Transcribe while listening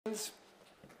Galatians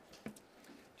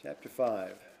chapter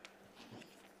 5.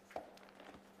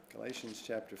 Galatians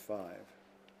chapter 5.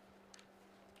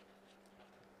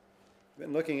 We've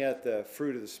been looking at the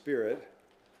fruit of the Spirit,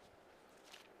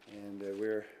 and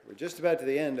we're just about to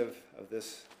the end of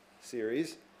this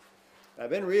series. I've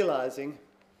been realizing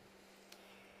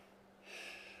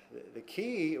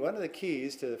one of the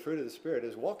keys to the fruit of the Spirit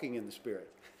is walking in the Spirit.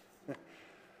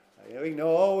 We can know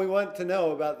all we want to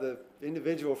know about the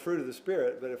individual fruit of the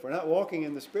Spirit, but if we're not walking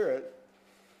in the Spirit,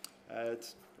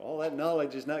 all that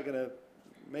knowledge is not going to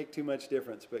make too much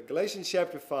difference. But Galatians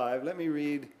chapter 5, let me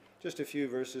read just a few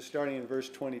verses, starting in verse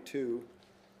 22.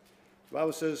 The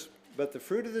Bible says, "But the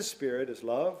fruit of the Spirit is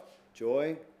love,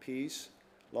 joy, peace,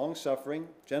 long-suffering,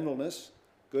 gentleness,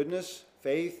 goodness,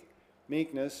 faith,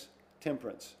 meekness,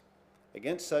 temperance.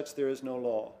 Against such there is no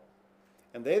law.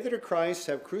 And they that are Christ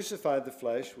have crucified the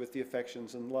flesh with the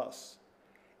affections and lusts.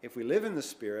 If we live in the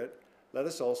Spirit, let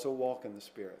us also walk in the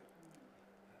Spirit."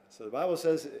 So the Bible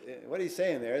says, what he's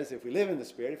saying there is, if we live in the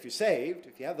Spirit, if you're saved,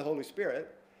 if you have the Holy Spirit,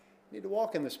 you need to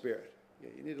walk in the Spirit.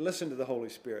 You need to listen to the Holy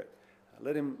Spirit.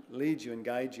 Let him lead you and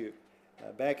guide you.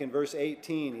 Back in verse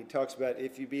 18, he talks about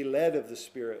if you be led of the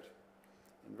Spirit.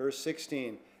 In verse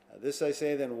 16, "This I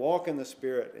say then, walk in the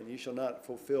Spirit, and you shall not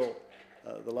fulfill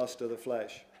the lust of the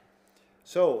flesh."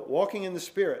 So, walking in the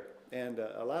Spirit and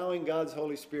allowing God's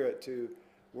Holy Spirit to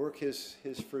work His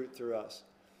fruit through us.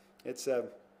 It's a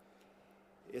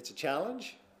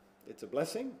challenge. It's a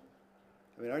blessing.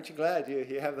 I mean, aren't you glad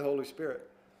you have the Holy Spirit?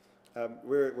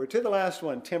 We're to the last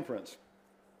one, temperance.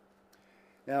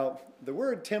 Now, the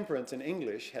word temperance in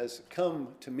English has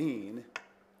come to mean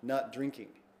not drinking.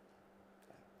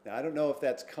 Now, I don't know if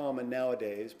that's common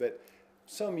nowadays, but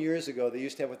some years ago they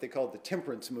used to have what they called the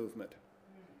temperance movement.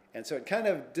 And so it kind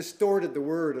of distorted the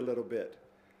word a little bit.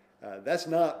 That's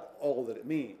not all that it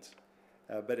means.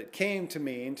 But it came to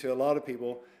mean, to a lot of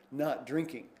people, not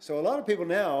drinking. So a lot of people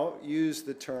now use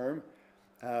the term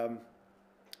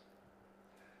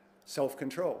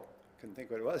self-control. Couldn't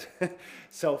think what it was.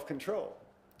 Self-control.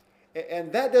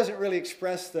 And that doesn't really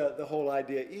express the whole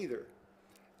idea either.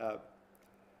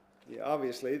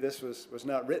 Obviously, this was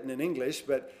not written in English,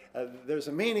 but there's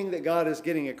a meaning that God is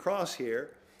getting across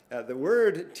here. The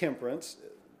word temperance,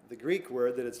 the Greek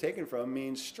word that it's taken from,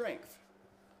 means strength.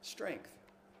 Strength.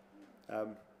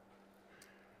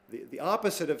 The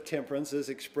opposite of temperance is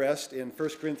expressed in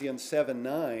 1 Corinthians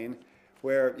 7:9,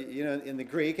 where, in the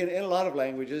Greek, and in a lot of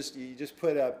languages, you just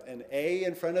put an A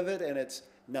in front of it, and it's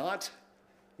not,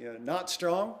 not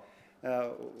strong.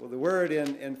 Well, the word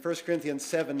in 1 Corinthians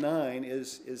 7:9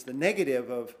 is the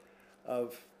negative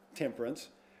of temperance,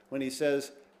 when he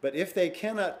says, "But if they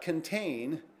cannot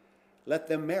contain, let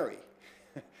them marry."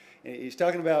 He's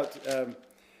talking about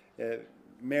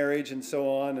marriage and so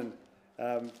on.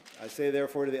 And "I say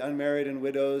therefore to the unmarried and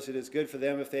widows, it is good for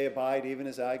them if they abide even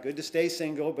as I." Good to stay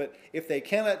single, but if they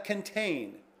cannot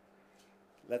contain,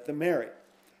 let them marry.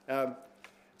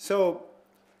 So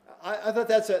I thought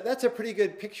that's a pretty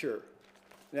good picture.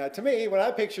 Now, to me, when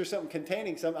I picture something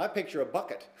containing something, I picture a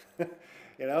bucket.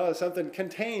 Something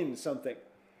contains something.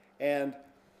 And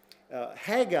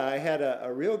Haggai had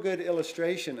a real good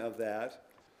illustration of that.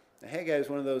 Now, Haggai is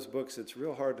one of those books that's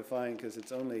real hard to find because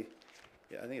it's only,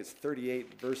 I think it's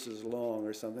 38 verses long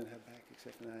or something.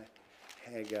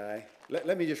 Haggai.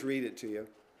 Let me just read it to you.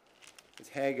 It's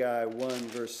Haggai 1,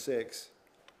 verse 6.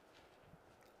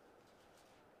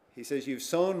 He says, "You've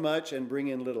sown much and bring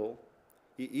in little.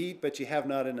 You eat, but you have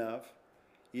not enough.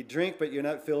 You drink, but you're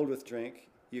not filled with drink.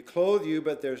 You clothe you,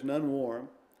 but there's none warm."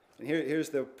 And here's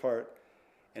the part.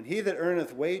 "And he that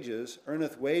earneth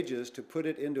wages to put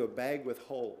it into a bag with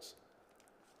holes."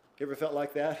 You ever felt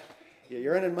like that? Yeah,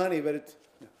 you're earning money, but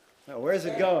where's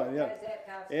it going?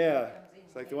 Yeah.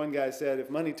 It's like the one guy said, "If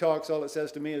money talks, all it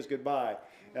says to me is goodbye."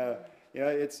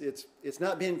 It's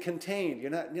not being contained. You're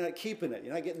not keeping it.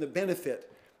 You're not getting the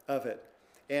benefit of it.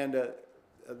 And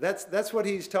that's what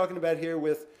he's talking about here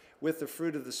with the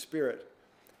fruit of the Spirit.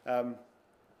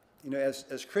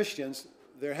 As Christians,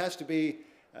 there has to be,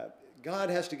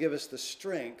 God has to give us the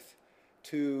strength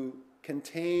to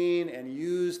contain and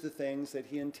use the things that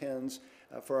He intends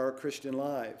for our Christian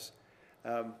lives.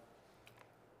 Now,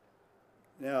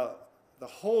 the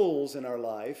holes in our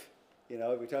life,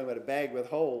 we're talking about a bag with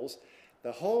holes.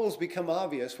 The holes become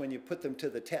obvious when you put them to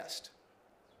the test.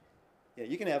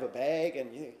 You can have a bag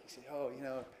and you say,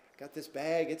 got this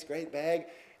bag, it's a great bag.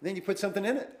 And then you put something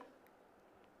in it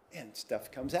and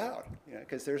stuff comes out,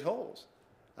 because there's holes.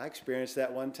 I experienced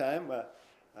that one time. I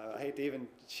hate to even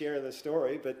share the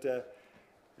story, but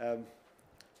I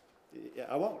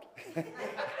won't.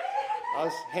 I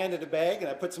was handed a bag and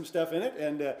I put some stuff in it,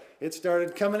 and it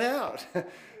started coming out. It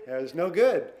was no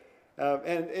good.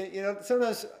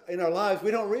 Sometimes in our lives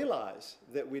we don't realize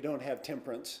that we don't have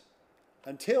temperance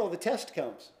until the test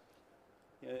comes,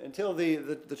 until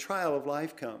the trial of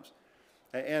life comes.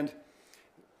 And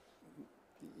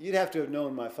you'd have to have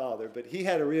known my father, but he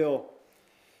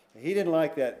didn't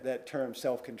like that term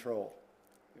self-control,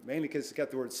 mainly because it's got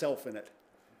the word self in it.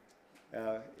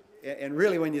 And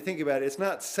really, when you think about it, it's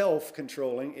not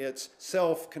self-controlling, it's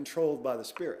self-controlled by the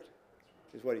Spirit,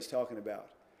 is what he's talking about.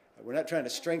 We're not trying to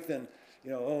strengthen,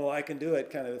 I can do it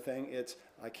kind of a thing. It's,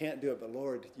 I can't do it, but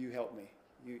Lord, you help me.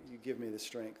 You give me the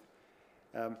strength.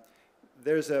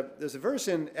 There's a verse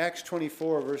in Acts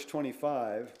 24, verse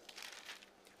 25,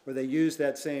 where they use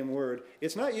that same word.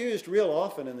 It's not used real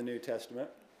often in the New Testament,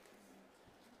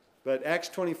 but Acts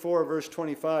 24, verse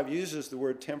 25 uses the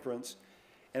word temperance,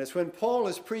 and it's when Paul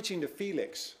is preaching to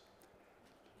Felix.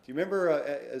 Do you remember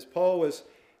as Paul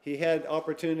he had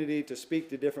opportunity to speak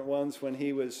to different ones when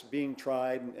he was being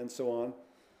tried and so on.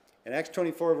 And Acts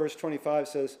 24, verse 25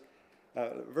 says,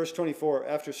 verse 24,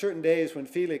 after certain days when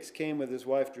Felix came with his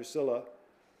wife Drusilla,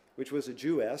 which was a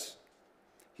Jewess,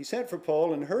 he sent for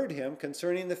Paul and heard him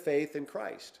concerning the faith in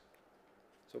Christ.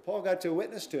 So Paul got to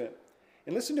witness to him.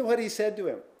 And listen to what he said to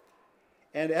him.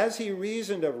 And as he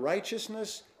reasoned of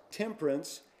righteousness,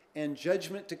 temperance, and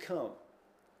judgment to come.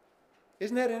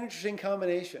 Isn't that an interesting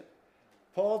combination?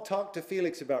 Paul talked to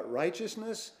Felix about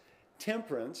righteousness,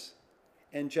 temperance,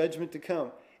 and judgment to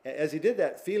come. As he did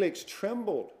that, Felix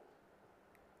trembled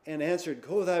and answered,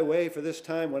 go thy way, for this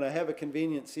time when I have a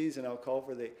convenient season I'll call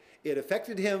for thee. It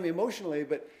affected him emotionally,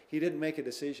 but he didn't make a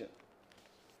decision.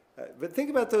 But think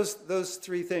about those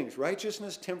three things,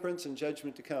 righteousness, temperance, and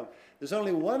judgment to come. There's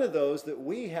only one of those that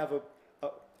we have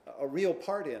a real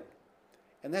part in,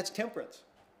 and that's temperance.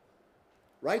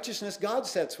 Righteousness, God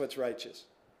sets what's righteous.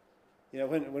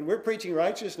 When we're preaching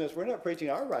righteousness, we're not preaching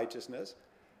our righteousness.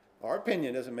 Our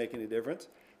opinion doesn't make any difference.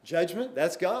 Judgment,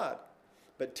 that's God.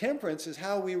 But temperance is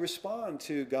how we respond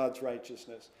to God's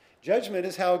righteousness. Judgment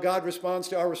is how God responds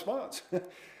to our response.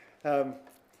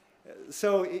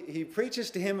 So he preaches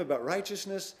to him about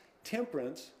righteousness,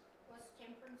 temperance. What's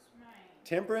temperance mean?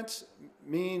 Temperance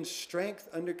means strength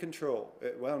under control.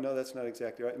 Well, no, that's not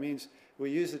exactly right. It means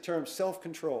we use the term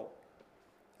self-control,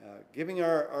 giving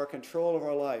our control of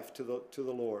our life to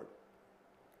the Lord.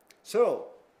 So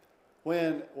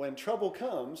when trouble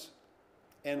comes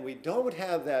and we don't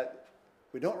have that,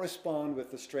 we don't respond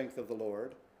with the strength of the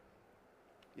Lord,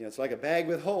 it's like a bag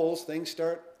with holes, things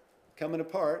start coming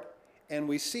apart, and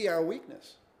we see our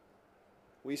weakness.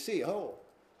 We see, I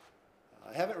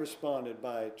haven't responded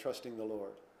by trusting the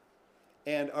Lord.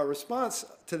 And our response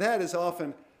to that is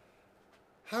often,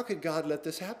 how could God let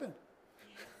this happen?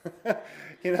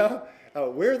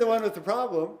 We're the one with the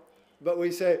problem, but we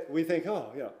think,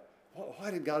 why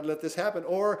did God let this happen?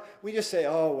 Or we just say,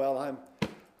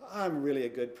 I'm really a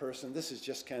good person. This is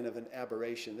just kind of an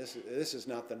aberration. This is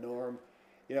not the norm.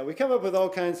 We come up with all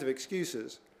kinds of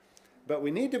excuses, but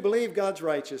we need to believe God's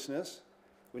righteousness.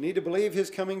 We need to believe his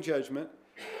coming judgment,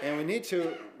 and we need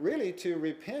to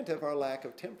repent of our lack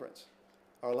of temperance,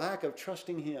 our lack of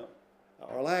trusting him,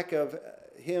 our lack of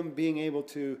him being able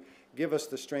to give us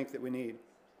the strength that we need.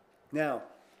 Now,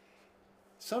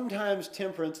 sometimes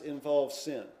temperance involves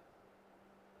sin.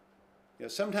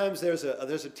 Sometimes there's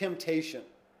a temptation,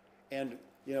 and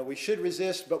we should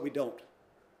resist, but we don't.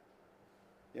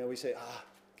 We say,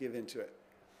 give into it.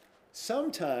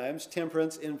 Sometimes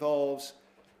temperance involves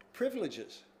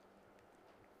privileges.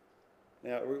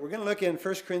 Now, we're going to look in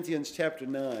 1 Corinthians chapter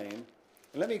 9, and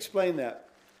let me explain that.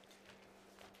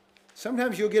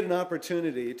 Sometimes you'll get an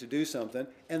opportunity to do something,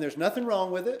 and there's nothing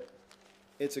wrong with it.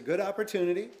 It's a good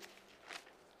opportunity.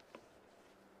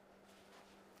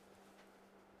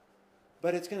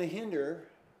 But it's going to hinder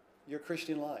your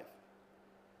Christian life.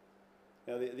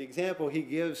 Now, the example he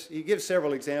gives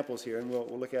several examples here, and we'll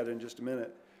look at it in just a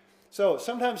minute. So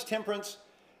sometimes temperance,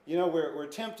 we're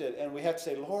tempted, and we have to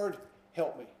say, Lord,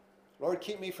 help me. Lord,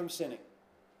 keep me from sinning.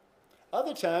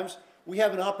 Other times, we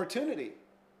have an opportunity.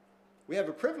 We have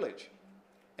a privilege.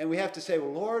 And we have to say,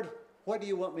 well, Lord, what do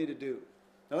you want me to do?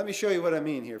 Now, let me show you what I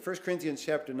mean here. 1 Corinthians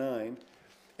chapter 9.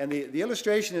 And the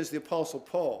illustration is the Apostle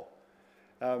Paul.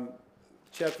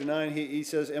 Chapter 9, he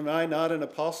says, am I not an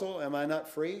apostle? Am I not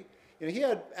free? He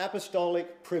had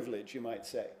apostolic privilege, you might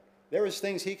say. There was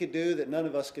things he could do that none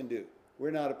of us can do. We're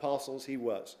not apostles. He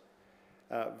was.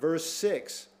 Verse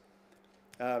 6,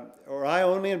 or I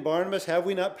only and Barnabas, have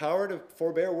we not power to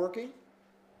forbear working?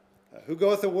 Who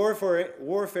goeth to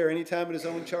warfare any time at his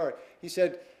own charge? He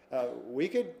said, we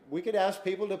could ask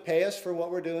people to pay us for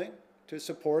what we're doing, to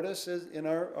support us in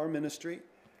our ministry.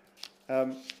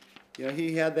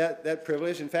 He had that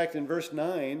privilege. In fact, in verse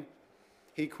 9,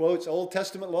 he quotes Old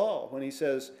Testament law when he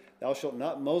says, "Thou shalt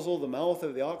not muzzle the mouth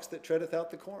of the ox that treadeth out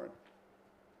the corn."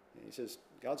 And he says,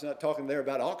 God's not talking there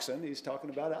about oxen, he's talking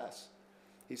about us.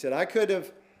 He said, I could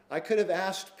have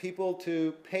asked people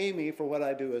to pay me for what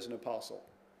I do as an apostle.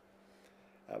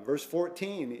 Verse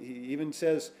 14, he even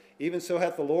says, "Even so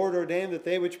hath the Lord ordained that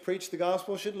they which preach the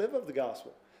gospel should live of the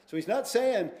gospel." So he's not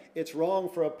saying it's wrong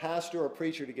for a pastor or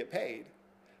preacher to get paid.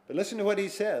 But listen to what he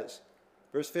says.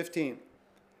 Verse 15,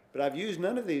 "But I've used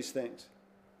none of these things."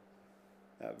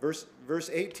 Verse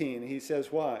 18, he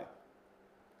says, why?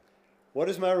 "What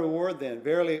is my reward then?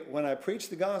 Verily, when I preach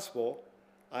the gospel,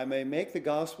 I may make the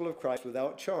gospel of Christ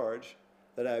without charge,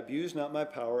 that I abuse not my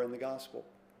power in the gospel."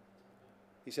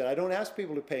 He said, I don't ask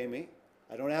people to pay me.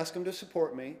 I don't ask them to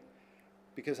support me,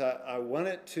 because I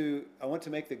want to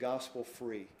make the gospel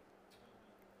free.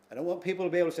 I don't want people to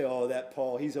be able to say, "Oh, that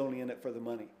Paul, he's only in it for the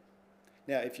money."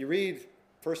 Now, if you read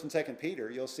 1st and 2nd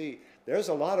Peter, you'll see there's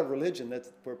a lot of religion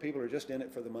where people are just in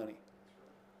it for the money.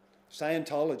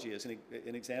 Scientology is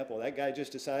an example. That guy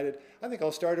just decided, I think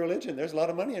I'll start a religion. There's a lot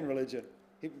of money in religion.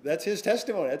 That's his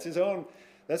testimony. That's his own.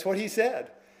 That's what he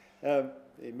said.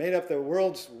 He made up the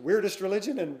world's weirdest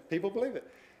religion, and people believe it.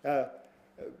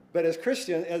 But as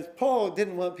Paul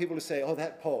didn't want people to say, "Oh,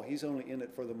 that Paul, he's only in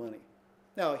it for the money."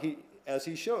 Now, as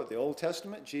he showed, the Old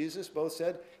Testament, Jesus both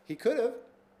said he could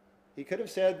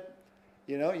have said,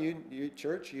 you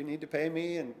church, you need to pay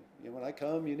me, and when I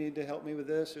come, you need to help me with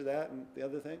this or that and the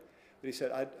other thing. But he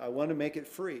said, I want to make it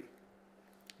free.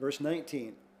 Verse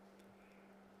 19,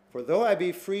 "For though I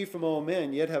be free from all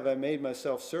men, yet have I made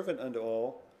myself servant unto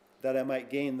all, that I might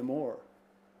gain the more."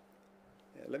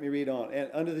 Let me read on. "And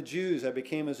unto the Jews I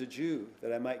became as a Jew,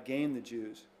 that I might gain the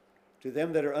Jews. To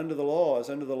them that are under the law as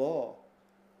under the law,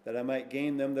 that I might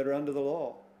gain them that are under the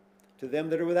law. To them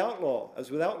that are without law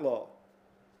as without law,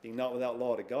 being not without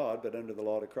law to God, but under the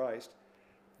law to Christ,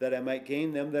 that I might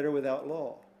gain them that are without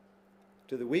law.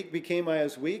 To the weak became I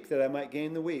as weak, that I might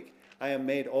gain the weak. I am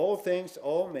made all things to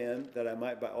all men, that I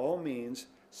might by all means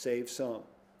save some.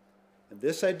 And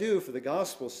this I do for the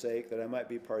gospel's sake, that I might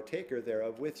be partaker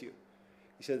thereof with you."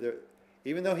 He said,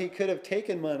 even though he could have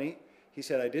taken money, he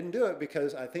said, I didn't do it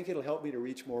because I think it'll help me to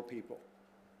reach more people.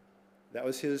 That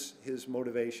was his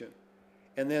motivation.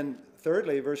 And then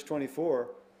thirdly, verse 24,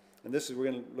 and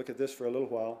we're going to look at this for a little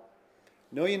while.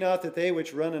 "Know ye not that they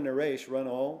which run in a race run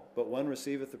all, but one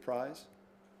receiveth the prize?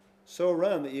 So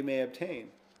run that ye may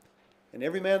obtain. And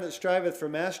every man that striveth for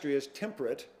mastery is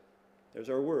temperate," there's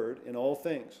our word, "in all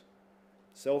things."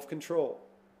 Self-control,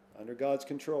 under God's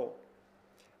control.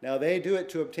 "Now they do it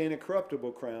to obtain a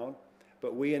corruptible crown,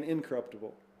 but we an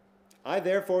incorruptible. I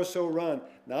therefore so run,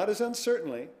 not as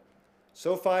uncertainly,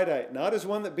 so fight I, not as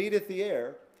one that beateth the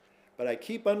air, but I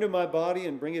keep under my body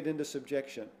and bring it into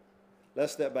subjection,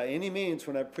 lest that by any means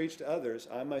when I preach to others,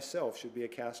 I myself should be a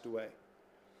castaway."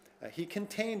 He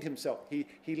contained himself.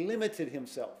 He limited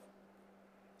himself.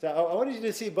 So I wanted you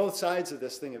to see both sides of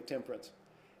this thing of temperance.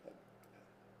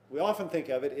 We often think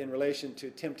of it in relation to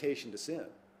temptation to sin.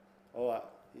 Oh,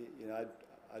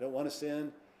 I don't want to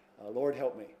sin. Lord,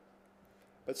 help me.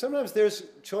 But sometimes there's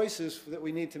choices that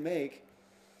we need to make.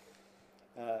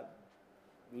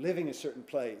 Living a certain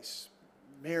place,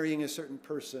 marrying a certain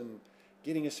person,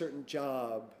 getting a certain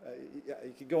job.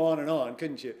 You could go on,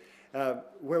 couldn't you?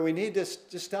 Where we need to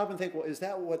just stop and think, well, is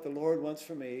that what the Lord wants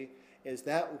for me? Is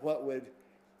that what would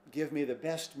give me the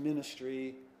best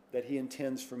ministry that he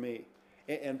intends for me?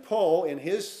 And Paul, in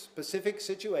his specific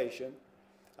situation,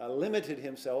 limited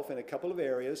himself in a couple of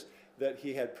areas that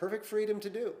he had perfect freedom to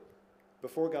do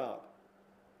before God.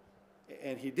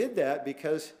 And he did that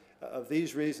because of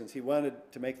these reasons. He wanted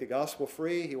to make the gospel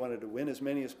free. He wanted to win as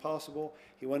many as possible.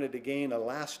 He wanted to gain a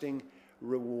lasting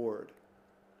reward.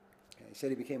 And he said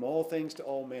he became all things to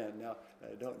all men. Now,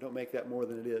 don't make that more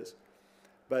than it is.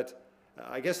 But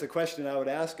I guess the question I would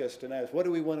ask us tonight is, what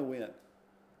do we want to win?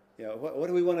 What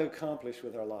do we want to accomplish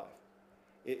with our life?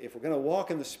 If we're going to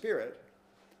walk in the Spirit,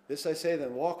 this I say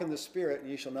then, walk in the Spirit, and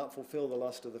ye shall not fulfill the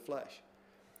lust of the flesh.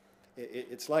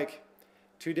 It's like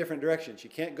two different directions. You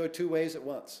can't go two ways at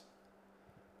once.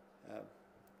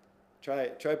 Try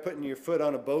putting your foot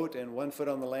on a boat and one foot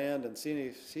on the land, and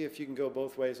see if you can go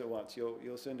both ways at once.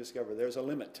 You'll soon discover there's a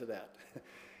limit to that.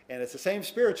 And it's the same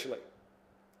spiritually.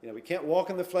 We can't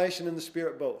walk in the flesh and in the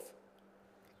Spirit both.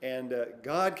 And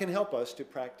God can help us to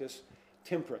practice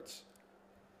temperance.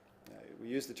 We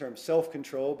use the term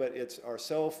self-control, but it's our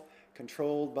self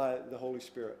controlled by the Holy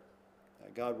Spirit,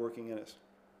 God working in us.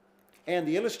 And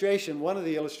the illustration, one of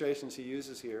the illustrations he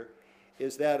uses here,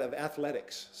 is that of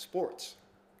athletics, sports.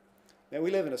 Now,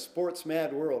 we live in a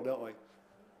sports-mad world, don't we?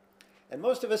 And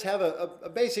most of us have a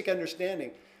basic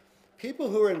understanding. People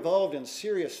who are involved in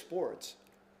serious sports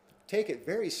take it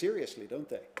very seriously, don't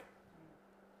they?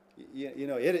 You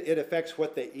know, it affects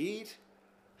what they eat,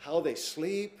 how they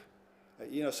sleep.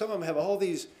 You know, some of them have all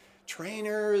these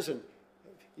trainers, and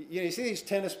you see these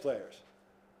tennis players.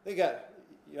 They got,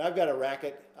 I've got a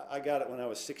racket. I got it when I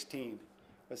was 16.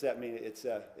 What's that mean? It's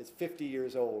 50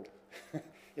 years old.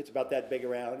 It's about that big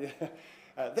around.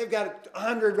 They've got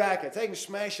 100 rackets. They can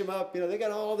smash them up. You know, they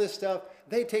got all this stuff.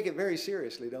 They take it very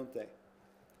seriously, don't they?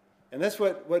 And that's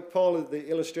what Paul, the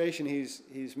illustration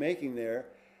he's making there.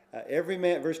 Every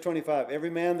man, verse 25, every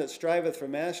man that striveth for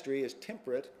mastery is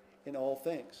temperate in all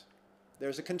things.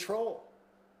 There's a control.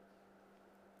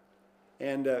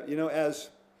 And, you know, as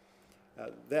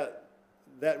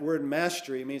that word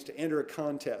mastery means to enter a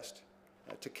contest,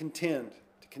 to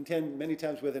contend many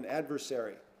times with an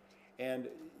adversary. And,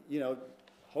 you know,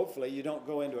 hopefully you don't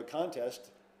go into a contest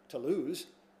to lose.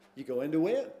 You go in to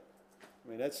win. I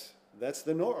mean, that's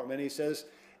the norm. And he says,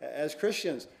 as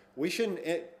Christians, we shouldn't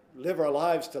live our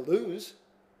lives to lose.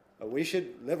 We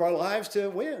should live our lives to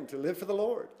win, to live for the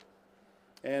Lord.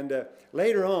 And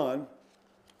later on,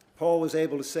 Paul was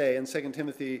able to say in 2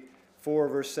 Timothy 4,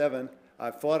 verse 7,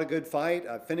 I've fought a good fight,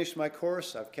 I've finished my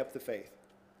course, I've kept the faith.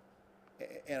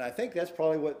 And I think that's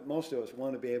probably what most of us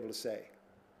want to be able to say.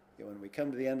 You know, when we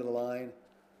come to the end of the line,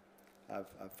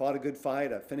 I've fought a good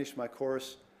fight, I've finished my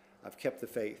course, I've kept the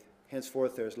faith.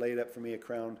 Henceforth there is laid up for me a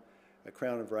crown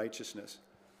of righteousness.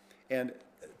 And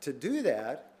to do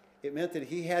that, it meant that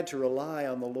he had to rely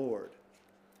on the Lord.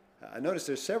 I notice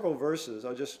there's several verses,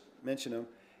 I'll just mention them.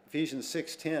 Ephesians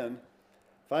 6:10,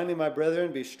 finally, my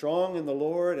brethren, be strong in the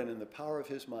Lord and in the power of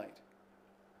his might.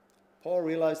 Paul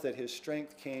realized that his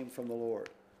strength came from the Lord.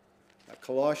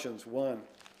 Colossians 1,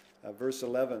 verse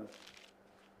 11,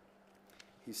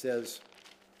 he says,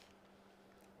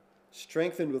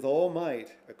 strengthened with all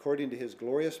might according to his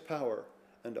glorious power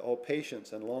unto all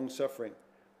patience and long-suffering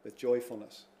with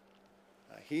joyfulness.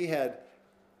 He had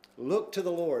looked to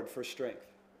the Lord for strength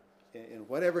in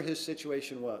whatever his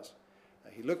situation was.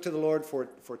 He looked to the Lord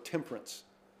for temperance.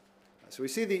 So we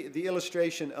see the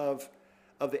illustration of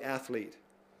the athlete,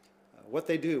 what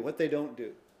they do, what they don't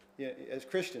do. You know, as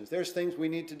Christians, there's things we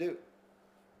need to do.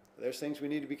 There's things we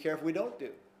need to be careful we don't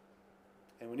do.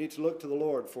 And we need to look to the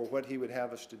Lord for what he would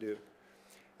have us to do.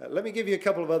 Let me give you a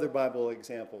couple of other Bible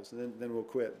examples, and then we'll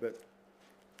quit. But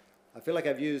I feel like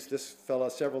I've used this fellow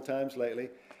several times lately.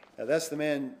 That's the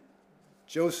man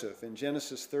Joseph in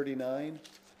Genesis 39. Do you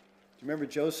remember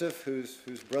Joseph,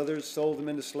 whose brothers sold him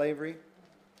into slavery?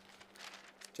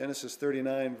 Genesis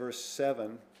 39, verse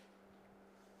 7.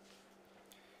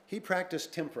 He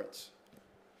practiced temperance.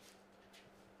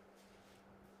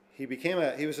 He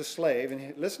was a slave,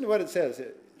 and listen to what it says.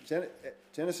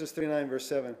 Genesis 39, verse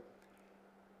 7. It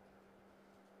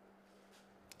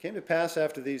came to pass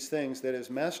after these things that his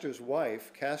master's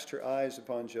wife cast her eyes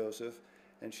upon Joseph,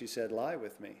 and she said, lie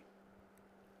with me.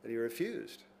 But he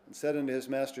refused, and said unto his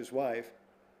master's wife,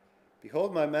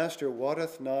 behold, my master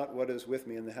wotteth not what is with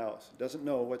me in the house. Doesn't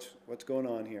know what's going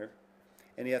on here.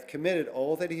 And he hath committed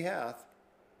all that he hath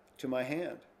to my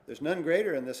hand. There's none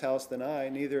greater in this house than I,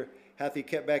 neither hath he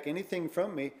kept back anything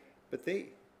from me but thee,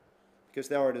 because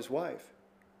thou art his wife.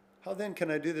 How then can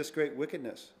I do this great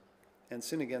wickedness and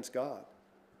sin against God?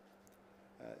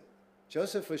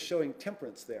 Joseph was showing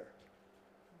temperance there.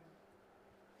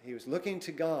 He was looking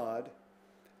to God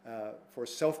for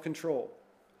self-control,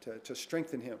 to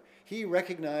strengthen him. He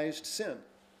recognized sin.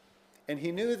 And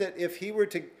he knew that if he were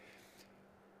to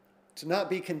not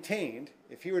be contained,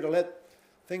 if he were to let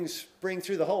things spring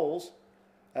through the holes,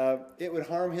 it would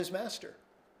harm his master.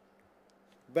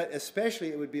 But especially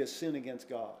it would be a sin against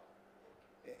God.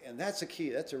 And that's a key,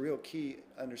 that's a real key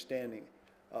understanding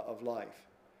of life.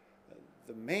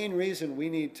 The main reason we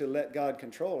need to let God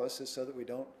control us is so that we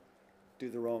don't do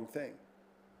the wrong thing.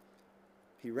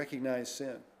 He recognized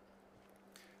sin.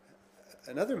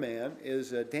 Another man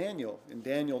is Daniel, in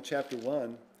Daniel chapter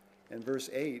 1 and verse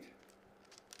 8.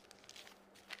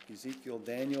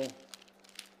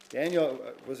 Daniel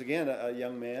was again a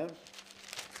young man,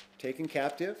 taken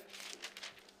captive,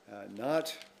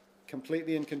 not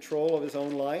completely in control of his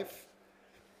own life.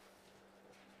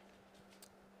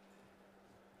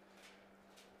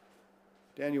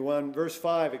 Daniel 1 verse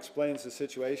 5 explains the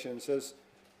situation. It says,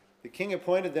 the king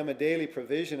appointed them a daily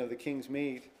provision of the king's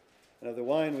meat and of the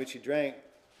wine which he drank,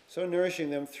 so nourishing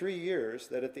them 3 years,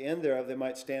 that at the end thereof they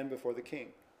might stand before the king.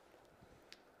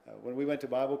 When we went to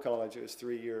Bible college, it was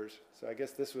 3 years. So I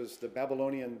guess this was the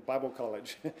Babylonian Bible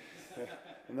College.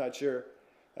 I'm not sure.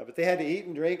 But they had to eat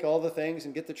and drink all the things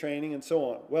and get the training and so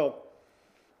on. Well,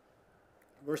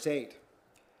 verse 8,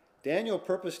 Daniel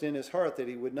purposed in his heart that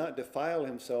he would not defile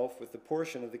himself with the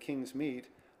portion of the king's meat,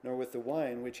 nor with the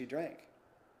wine which he drank.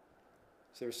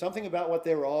 So there was something about what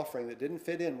they were offering that didn't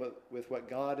fit in with what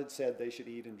God had said they should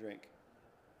eat and drink.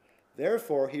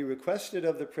 Therefore, he requested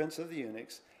of the prince of the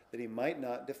eunuchs that he might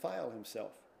not defile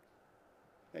himself.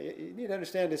 Now, you need to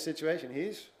understand this situation.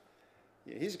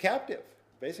 He's a captive,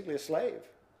 basically a slave,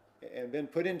 and been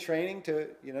put in training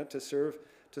to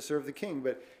serve the king.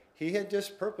 But he had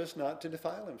just purposed not to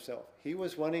defile himself. He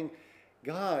was wanting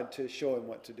God to show him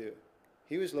what to do.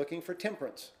 He was looking for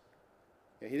temperance.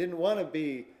 He didn't want to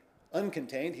be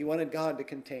uncontained. He wanted God to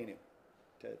contain him,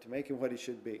 to make him what he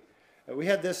should be. We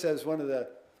had this as one of the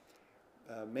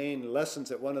main lessons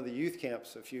at one of the youth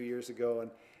camps a few years ago, and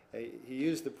he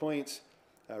used the points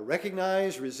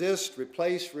recognize, resist,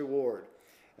 replace, reward.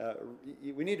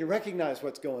 We need to recognize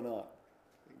what's going on.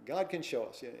 God can show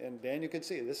us, and Daniel could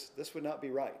see this would not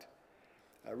be right.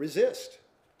 Resist.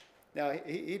 Now,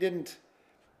 he didn't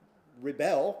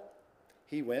rebel.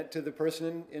 He went to the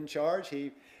person in charge.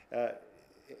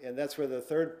 And that's where the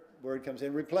third word comes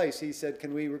in, replace. He said,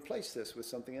 can we replace this with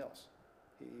something else?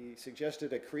 He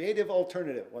suggested a creative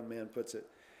alternative, one man puts it.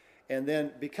 And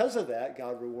then because of that,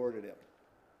 God rewarded him.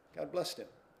 God blessed him.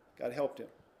 God helped him.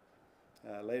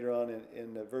 Later on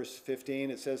in verse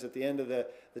 15, it says at the end of the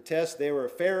test, they were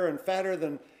fairer and fatter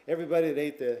than everybody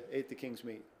that ate the king's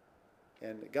meat.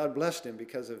 And God blessed him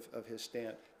because of his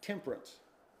stand. Temperance.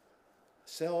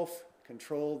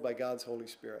 Self-controlled by God's Holy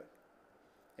Spirit.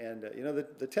 And,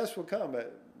 the test will come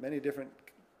at many different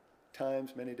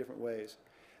times, many different ways.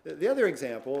 The other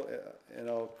example, and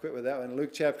I'll quit with that one,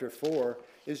 Luke chapter 4,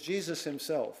 is Jesus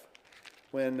himself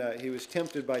when he was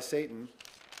tempted by Satan.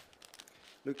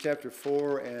 Luke chapter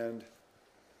 4, and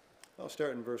I'll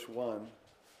start in verse 1.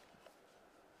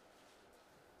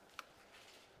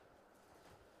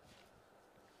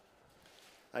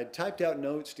 I typed out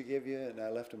notes to give you, and I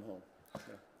left them home.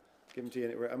 So, give them to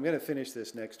you. I'm going to finish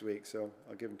this next week, so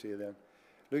I'll give them to you then.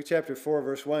 Luke chapter 4,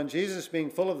 verse 1. Jesus, being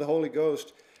full of the Holy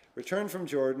Ghost, returned from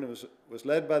Jordan and was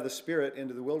led by the Spirit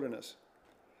into the wilderness,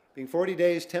 being 40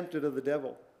 days tempted of the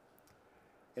devil.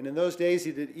 And in those days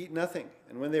he did eat nothing,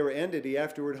 and when they were ended, he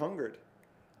afterward hungered.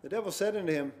 The devil said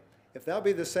unto him, If thou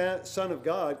be the Son of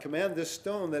God, command this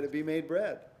stone that it be made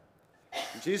bread.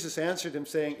 And Jesus answered him,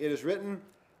 saying, It is written,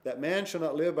 that man shall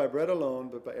not live by bread alone,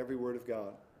 but by every word of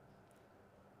God.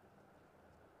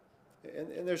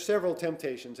 And there's several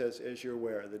temptations, as you're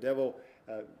aware. The devil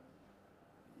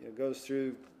goes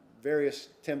through various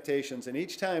temptations, and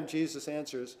each time Jesus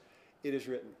answers, It is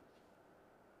written.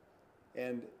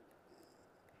 And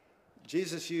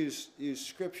Jesus used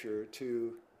Scripture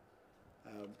to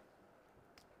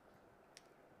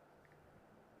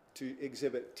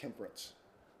exhibit temperance,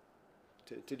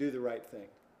 to do the right thing.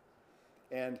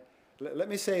 And let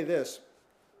me say this,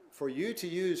 for you to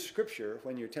use Scripture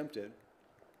when you're tempted,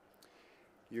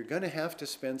 you're going to have to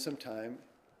spend some time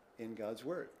in God's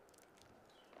Word.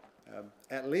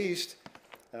 At least,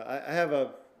 I have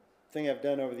a thing I've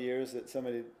done over the years that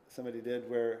somebody did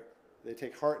where they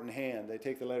take heart in hand. They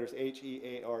take the letters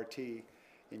H-E-A-R-T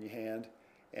in your hand,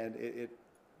 and it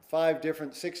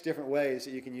 6 different ways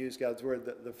that you can use God's Word.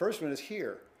 The first one is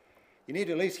hear. You need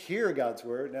to at least hear God's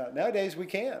Word. Now, nowadays we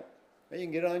can. You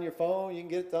can get it on your phone. You can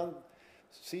get it on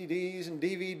CDs and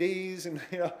DVDs and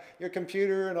your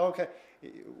computer and all kinds.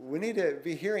 We need to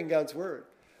be hearing God's Word.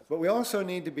 But we also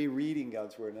need to be reading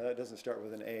God's Word. Now, that doesn't start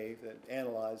with an A. That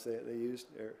analyze, they used,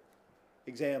 or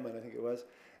examine, I think it was.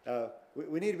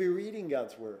 We need to be reading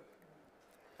God's Word.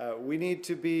 We need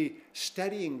to be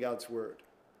studying God's Word.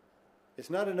 It's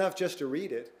not enough just to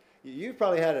read it. You've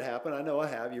probably had it happen. I know I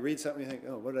have. You read something, you think,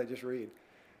 oh, what did I just read?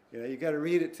 You've got to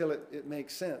read it till it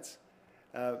makes sense.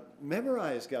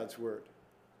 Memorize God's Word.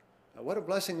 What a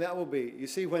blessing that will be. You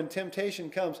see, when temptation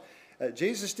comes,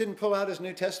 Jesus didn't pull out his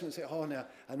New Testament and say, oh, now,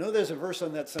 I know there's a verse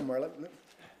on that somewhere.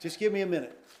 Just give me a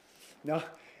minute. No,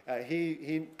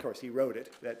 of course, he wrote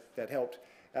it. That helped.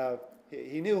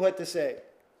 He knew what to say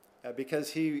because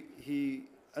he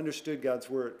understood God's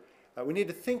Word. We need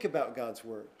to think about God's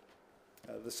Word.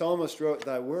 The psalmist wrote,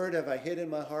 Thy word have I hid in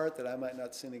my heart that I might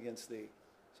not sin against thee.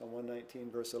 Psalm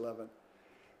 119, verse 11.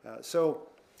 So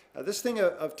this thing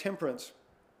of temperance,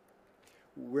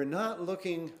 we're not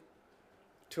looking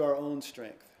to our own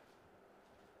strength.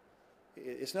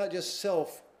 It's not just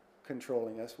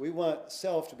self-controlling us. We want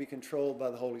self to be controlled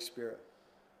by the Holy Spirit.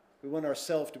 We want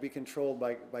ourself to be controlled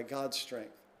by God's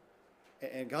strength.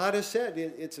 And God has said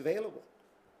it's available.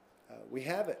 We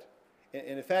have it.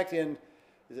 And in fact, in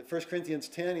is it 1 Corinthians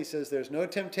 10? He says, there's no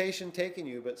temptation taken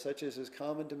you, but such as is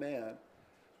common to man.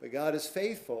 But God is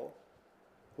faithful,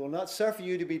 who will not suffer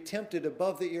you to be tempted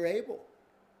above that you're able.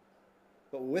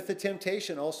 But with the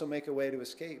temptation also make a way to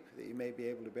escape, that you may be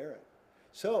able to bear it.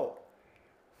 So,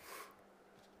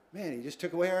 man, he just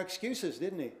took away our excuses,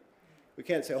 didn't he? We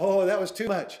can't say, oh, that was too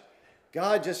much.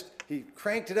 God he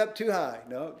cranked it up too high.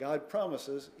 No, God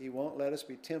promises he won't let us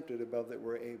be tempted above that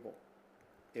we're able.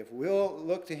 If we'll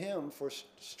look to him for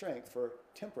strength, for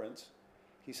temperance,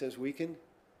 he says we can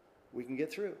get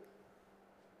through.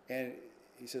 And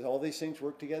he says all these things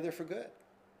work together for good.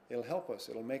 It'll help us.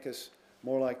 It'll make us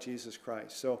more like Jesus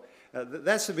Christ. So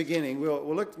that's the beginning.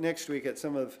 We'll look next week at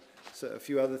a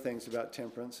few other things about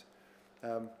temperance.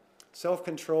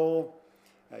 Self-control.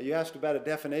 You asked about a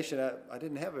definition. I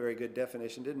didn't have a very good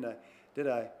definition, didn't I? Did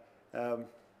I?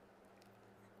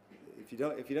 If you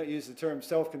don't use the term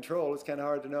self-control, it's kind of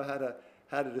hard to know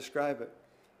how to describe it.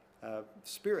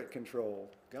 Spirit control,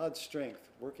 God's strength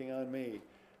working on me.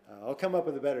 I'll come up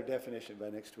with a better definition by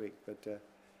next week. But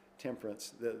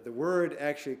temperance, the word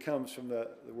actually comes from the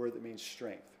word that means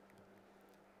strength.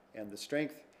 And the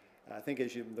strength, I think,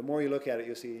 the more you look at it,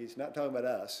 you'll see he's not talking about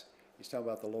us. He's talking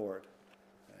about the Lord.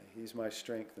 He's my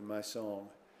strength and my song.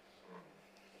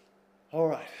 All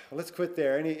right, well, let's quit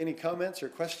there. Any comments or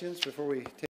questions before we take